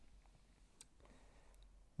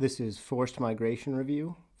This is Forced Migration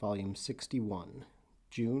Review, Volume 61,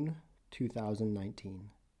 June 2019.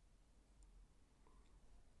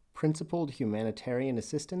 Principled Humanitarian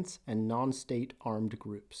Assistance and Non-State Armed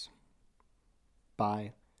Groups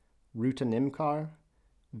by Ruta Nimkar,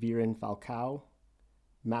 Viren Falcao,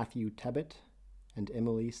 Matthew Tebbett, and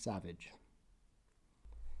Emily Savage.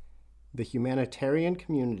 The humanitarian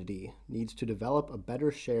community needs to develop a better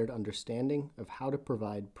shared understanding of how to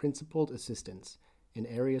provide principled assistance in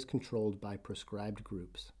areas controlled by proscribed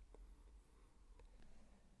groups.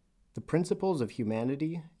 The principles of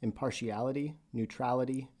humanity, impartiality,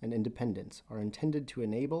 neutrality, and independence are intended to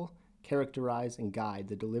enable, characterize, and guide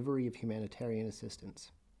the delivery of humanitarian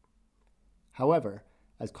assistance. However,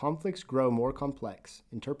 as conflicts grow more complex,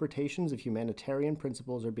 interpretations of humanitarian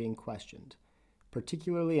principles are being questioned,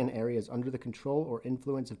 particularly in areas under the control or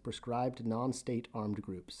influence of proscribed non-state armed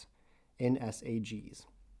groups, NSAGs.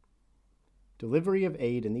 Delivery of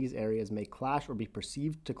aid in these areas may clash or be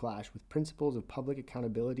perceived to clash with principles of public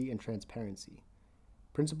accountability and transparency,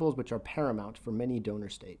 principles which are paramount for many donor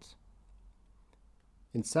states.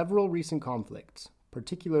 In several recent conflicts,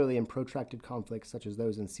 particularly in protracted conflicts such as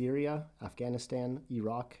those in Syria, Afghanistan,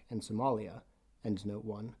 Iraq, and Somalia, Endnote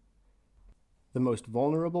 1, the most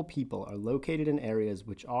vulnerable people are located in areas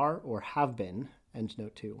which are or have been,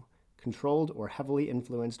 Endnote 2, controlled or heavily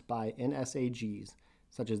influenced by NSAGs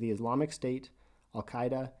such as the Islamic State,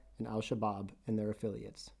 Al-Qaeda, and Al-Shabaab and their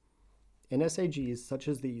affiliates. NSAGs such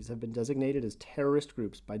as these have been designated as terrorist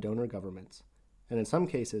groups by donor governments, and in some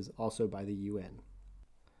cases also by the UN.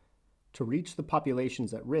 To reach the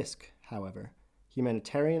populations at risk, however,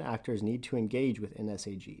 humanitarian actors need to engage with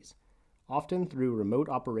NSAGs, often through remote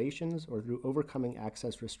operations or through overcoming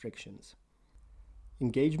access restrictions.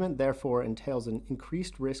 Engagement, therefore, entails an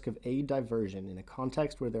increased risk of aid diversion in a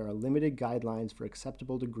context where there are limited guidelines for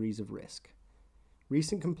acceptable degrees of risk.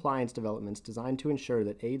 Recent compliance developments designed to ensure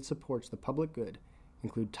that aid supports the public good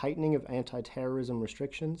include tightening of anti-terrorism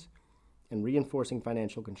restrictions and reinforcing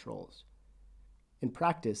financial controls. In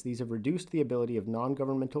practice, these have reduced the ability of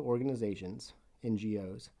non-governmental organizations,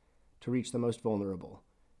 NGOs, to reach the most vulnerable,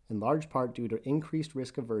 in large part due to increased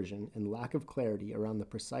risk aversion and lack of clarity around the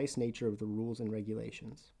precise nature of the rules and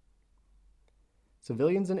regulations.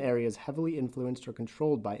 Civilians in areas heavily influenced or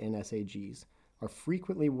controlled by NSAGs are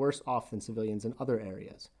frequently worse off than civilians in other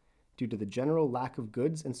areas, due to the general lack of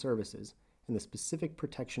goods and services and the specific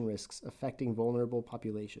protection risks affecting vulnerable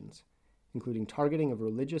populations, including targeting of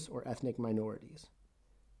religious or ethnic minorities.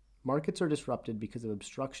 Markets are disrupted because of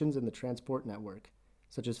obstructions in the transport network,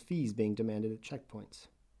 such as fees being demanded at checkpoints.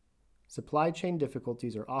 Supply chain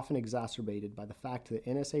difficulties are often exacerbated by the fact that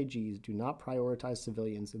NSAGs do not prioritize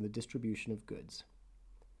civilians in the distribution of goods.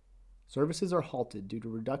 Services are halted due to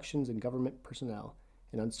reductions in government personnel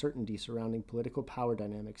and uncertainty surrounding political power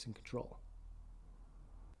dynamics and control.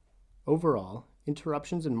 Overall,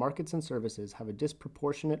 interruptions in markets and services have a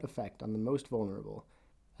disproportionate effect on the most vulnerable,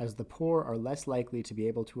 as the poor are less likely to be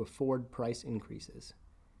able to afford price increases.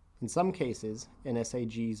 In some cases,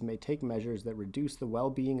 NSAGs may take measures that reduce the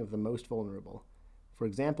well-being of the most vulnerable, for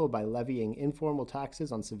example by levying informal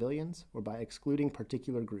taxes on civilians or by excluding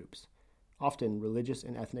particular groups, often religious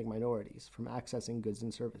and ethnic minorities, from accessing goods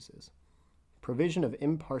and services. Provision of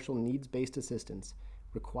impartial needs-based assistance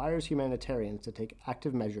requires humanitarians to take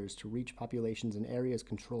active measures to reach populations in areas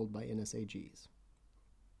controlled by NSAGs.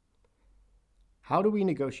 How do we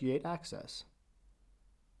negotiate access?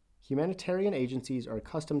 Humanitarian agencies are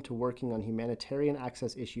accustomed to working on humanitarian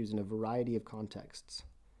access issues in a variety of contexts.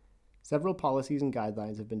 Several policies and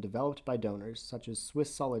guidelines have been developed by donors, such as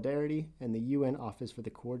Swiss Solidarity and the UN Office for the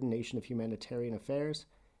Coordination of Humanitarian Affairs,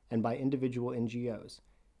 and by individual NGOs,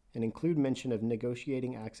 and include mention of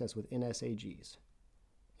negotiating access with NSAGs.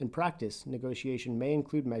 In practice, negotiation may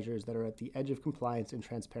include measures that are at the edge of compliance and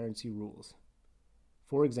transparency rules.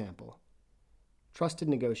 For example, trusted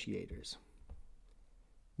negotiators.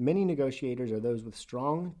 Many negotiators are those with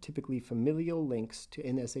strong, typically familial links to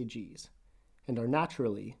NSAGs, and are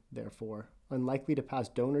naturally, therefore, unlikely to pass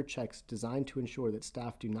donor checks designed to ensure that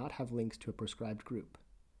staff do not have links to a prescribed group.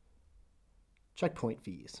 Checkpoint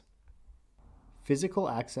fees. Physical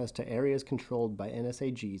access to areas controlled by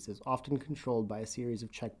NSAGs is often controlled by a series of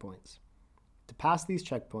checkpoints. To pass these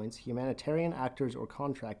checkpoints, humanitarian actors or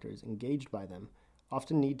contractors engaged by them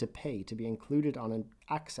often need to pay to be included on an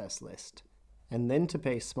access list, and then to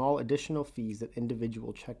pay small additional fees at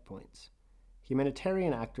individual checkpoints.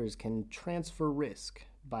 Humanitarian actors can transfer risk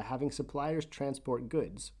by having suppliers transport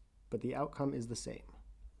goods, but the outcome is the same.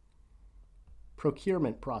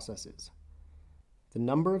 Procurement processes. The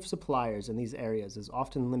number of suppliers in these areas is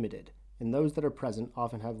often limited, and those that are present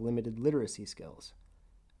often have limited literacy skills.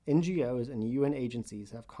 NGOs and UN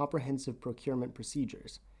agencies have comprehensive procurement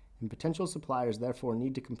procedures, and potential suppliers therefore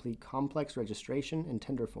need to complete complex registration and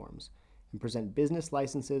tender forms and present business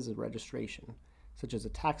licenses of registration, such as a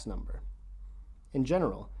tax number. In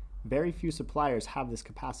general, very few suppliers have this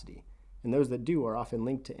capacity, and those that do are often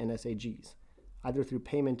linked to NSAGs, either through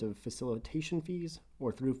payment of facilitation fees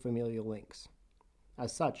or through familial links.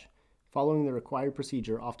 As such, following the required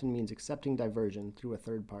procedure often means accepting diversion through a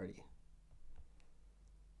third party.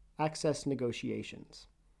 Access negotiations.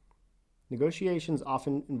 Negotiations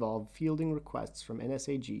often involve fielding requests from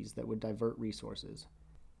NSAGs that would divert resources.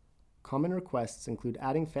 Common requests include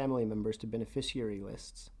adding family members to beneficiary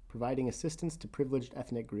lists, providing assistance to privileged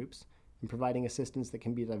ethnic groups, and providing assistance that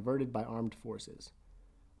can be diverted by armed forces.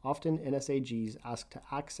 Often, NSAGs ask to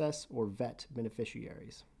access or vet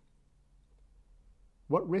beneficiaries.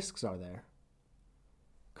 What risks are there?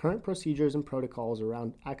 Current procedures and protocols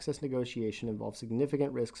around access negotiation involve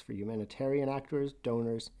significant risks for humanitarian actors,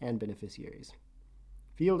 donors, and beneficiaries.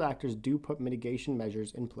 Field actors do put mitigation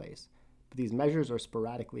measures in place, but these measures are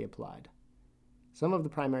sporadically applied. Some of the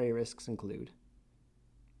primary risks include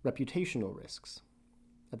reputational risks.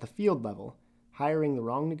 At the field level, hiring the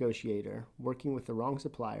wrong negotiator, working with the wrong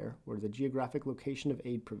supplier, or the geographic location of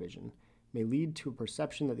aid provision may lead to a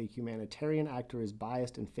perception that the humanitarian actor is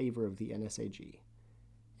biased in favor of the NSAG.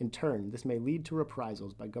 In turn, this may lead to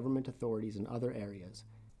reprisals by government authorities in other areas,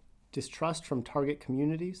 distrust from target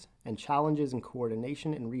communities, and challenges in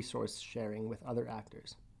coordination and resource sharing with other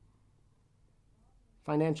actors.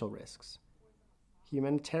 Financial risks.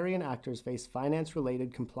 Humanitarian actors face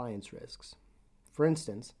finance-related compliance risks. For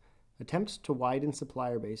instance, attempts to widen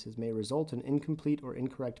supplier bases may result in incomplete or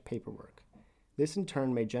incorrect paperwork. This in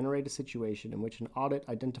turn may generate a situation in which an audit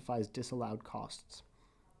identifies disallowed costs.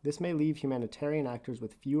 This may leave humanitarian actors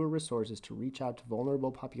with fewer resources to reach out to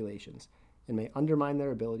vulnerable populations and may undermine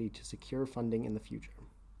their ability to secure funding in the future.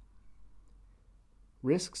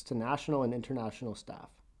 Risks to national and international staff.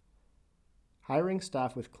 Hiring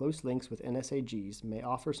staff with close links with NSAGs may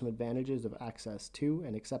offer some advantages of access to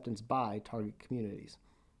and acceptance by target communities,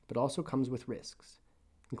 but also comes with risks,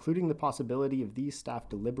 including the possibility of these staff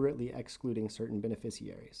deliberately excluding certain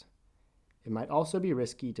beneficiaries. It might also be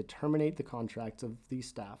risky to terminate the contracts of these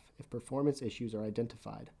staff if performance issues are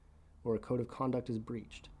identified or a code of conduct is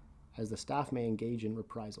breached, as the staff may engage in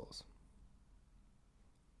reprisals.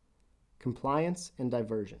 Compliance and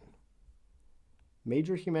diversion.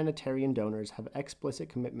 Major humanitarian donors have explicit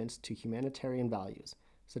commitments to humanitarian values,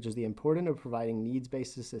 such as the importance of providing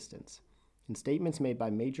needs-based assistance, and statements made by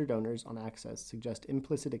major donors on access suggest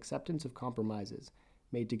implicit acceptance of compromises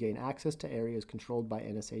made to gain access to areas controlled by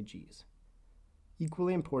NSAGs.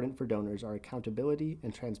 Equally important for donors are accountability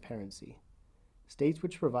and transparency. States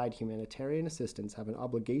which provide humanitarian assistance have an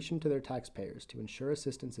obligation to their taxpayers to ensure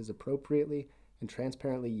assistance is appropriately and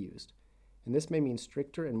transparently used, and this may mean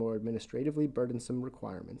stricter and more administratively burdensome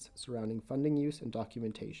requirements surrounding funding use and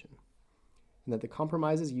documentation, and that the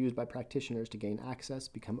compromises used by practitioners to gain access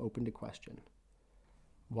become open to question.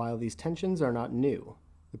 While these tensions are not new,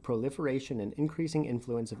 the proliferation and increasing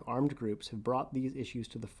influence of armed groups have brought these issues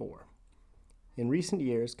to the fore. In recent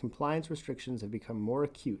years, compliance restrictions have become more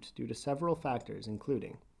acute due to several factors,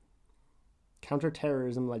 including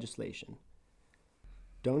counterterrorism legislation.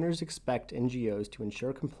 Donors expect NGOs to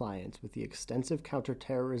ensure compliance with the extensive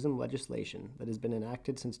counterterrorism legislation that has been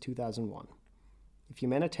enacted since 2001. If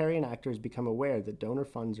humanitarian actors become aware that donor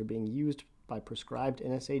funds are being used by prescribed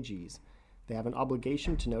NSAGs, they have an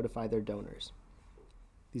obligation to notify their donors.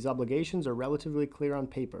 These obligations are relatively clear on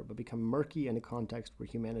paper, but become murky in a context where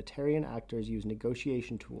humanitarian actors use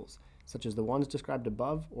negotiation tools, such as the ones described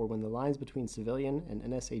above, or when the lines between civilian and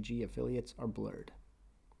NSAG affiliates are blurred.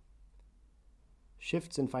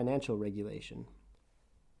 Shifts in financial regulation.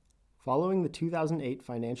 Following the 2008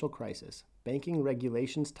 financial crisis, banking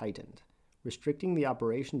regulations tightened, restricting the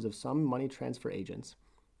operations of some money transfer agents,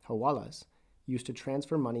 hawalas, used to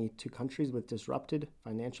transfer money to countries with disrupted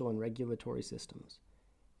financial and regulatory systems.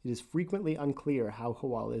 It is frequently unclear how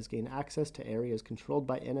hawalas gain access to areas controlled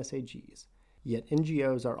by NSAGs, yet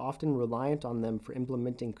NGOs are often reliant on them for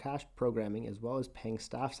implementing cash programming as well as paying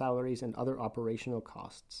staff salaries and other operational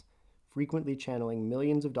costs, frequently channeling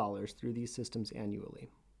millions of dollars through these systems annually.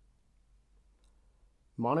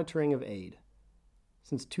 Monitoring of aid.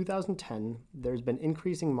 Since 2010, there's been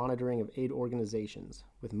increasing monitoring of aid organizations,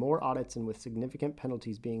 with more audits and with significant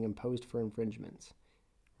penalties being imposed for infringements.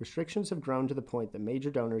 Restrictions have grown to the point that major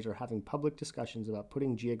donors are having public discussions about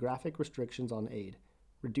putting geographic restrictions on aid,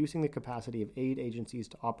 reducing the capacity of aid agencies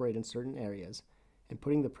to operate in certain areas, and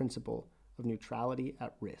putting the principle of neutrality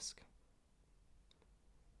at risk.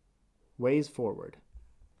 Ways forward.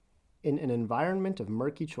 In an environment of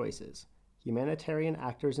murky choices, humanitarian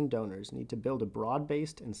actors and donors need to build a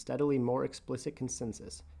broad-based and steadily more explicit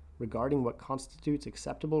consensus regarding what constitutes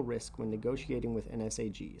acceptable risk when negotiating with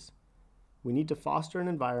NSAGs. We need to foster an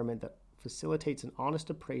environment that facilitates an honest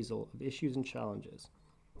appraisal of issues and challenges,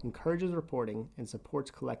 encourages reporting, and supports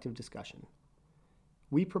collective discussion.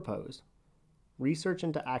 We propose research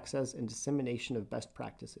into access and dissemination of best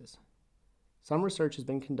practices. Some research has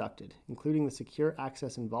been conducted, including the Secure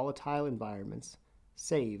Access in Volatile Environments,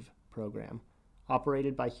 SAVE program,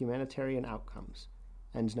 operated by Humanitarian Outcomes,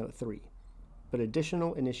 Endnote 3, but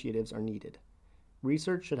additional initiatives are needed.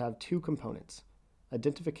 Research should have two components: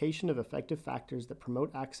 identification of effective factors that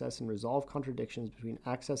promote access and resolve contradictions between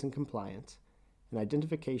access and compliance, and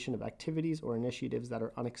identification of activities or initiatives that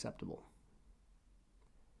are unacceptable.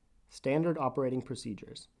 Standard Operating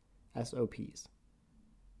Procedures, SOPs.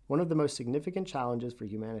 One of the most significant challenges for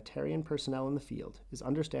humanitarian personnel in the field is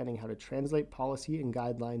understanding how to translate policy and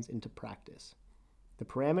guidelines into practice. The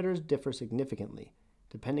parameters differ significantly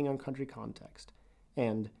depending on country context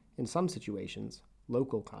and, in some situations,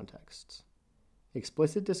 local contexts.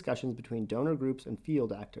 Explicit discussions between donor groups and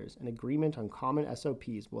field actors and agreement on common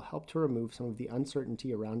SOPs will help to remove some of the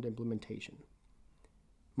uncertainty around implementation.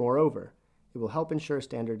 Moreover, it will help ensure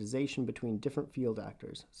standardization between different field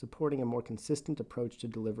actors, supporting a more consistent approach to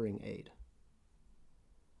delivering aid.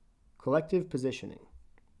 Collective positioning.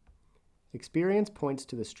 Experience points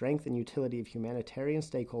to the strength and utility of humanitarian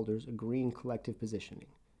stakeholders agreeing collective positioning.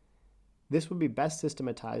 This would be best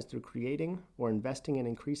systematized through creating or investing in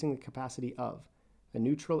increasing the capacity of a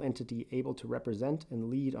neutral entity able to represent and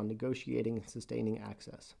lead on negotiating and sustaining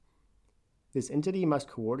access. This entity must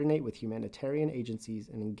coordinate with humanitarian agencies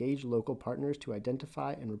and engage local partners to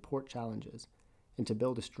identify and report challenges, and to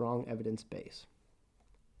build a strong evidence base.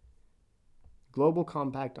 Global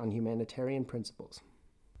Compact on Humanitarian Principles.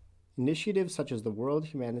 Initiatives such as the World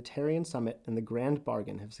Humanitarian Summit and the Grand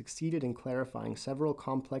Bargain have succeeded in clarifying several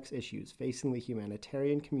complex issues facing the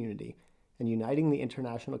humanitarian community and uniting the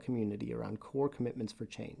international community around core commitments for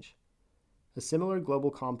change. A similar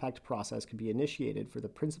global compact process could be initiated for the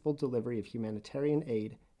principled delivery of humanitarian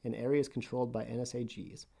aid in areas controlled by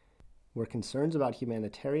NSAGs, where concerns about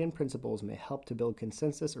humanitarian principles may help to build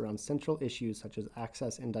consensus around central issues such as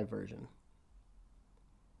access and diversion.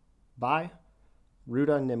 By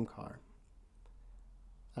Ruta Nimkar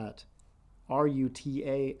at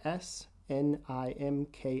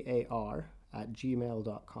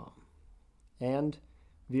rutasnimkar@gmail.com and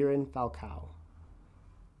Viren Falcao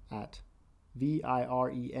at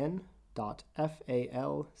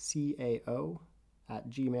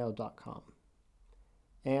viren.falcao@gmail.com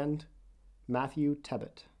and Matthew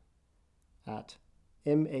Tebbett at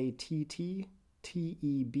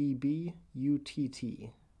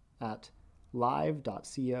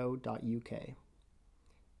mattebbutt@live.co.uk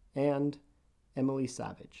and Emily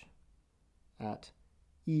Savage at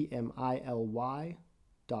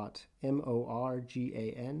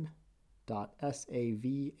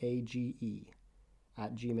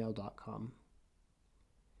emily.morgan.savage@gmail.com.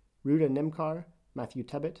 Ruta Nimkar, Matthew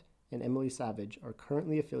Tebbett, and Emily Savage are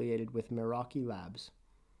currently affiliated with Meraki Labs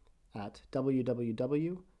at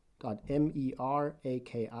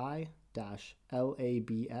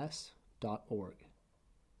www.meraki-labs.org.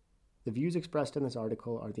 The views expressed in this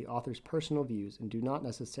article are the author's personal views and do not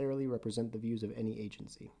necessarily represent the views of any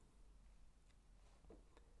agency.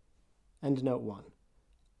 Endnote 1.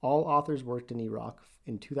 All authors worked in Iraq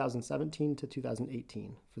in 2017 to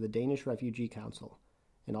 2018 for the Danish Refugee Council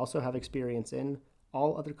and also have experience in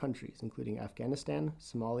all other countries, including Afghanistan,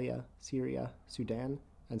 Somalia, Syria, Sudan,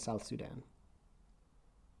 and South Sudan.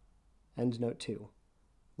 Endnote 2.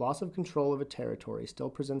 Loss of control of a territory still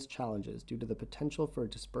presents challenges due to the potential for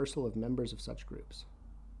dispersal of members of such groups.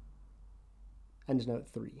 Endnote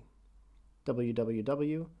 3.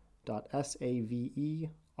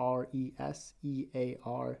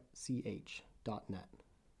 www.saveresearch.net.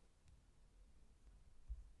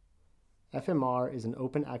 FMR is an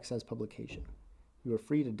open access publication. You are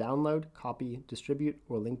free to download, copy, distribute,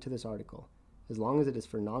 or link to this article, as long as it is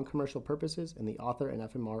for non-commercial purposes and the author and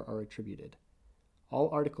FMR are attributed. All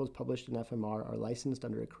articles published in FMR are licensed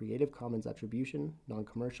under a Creative Commons Attribution,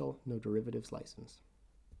 non-commercial, no derivatives license.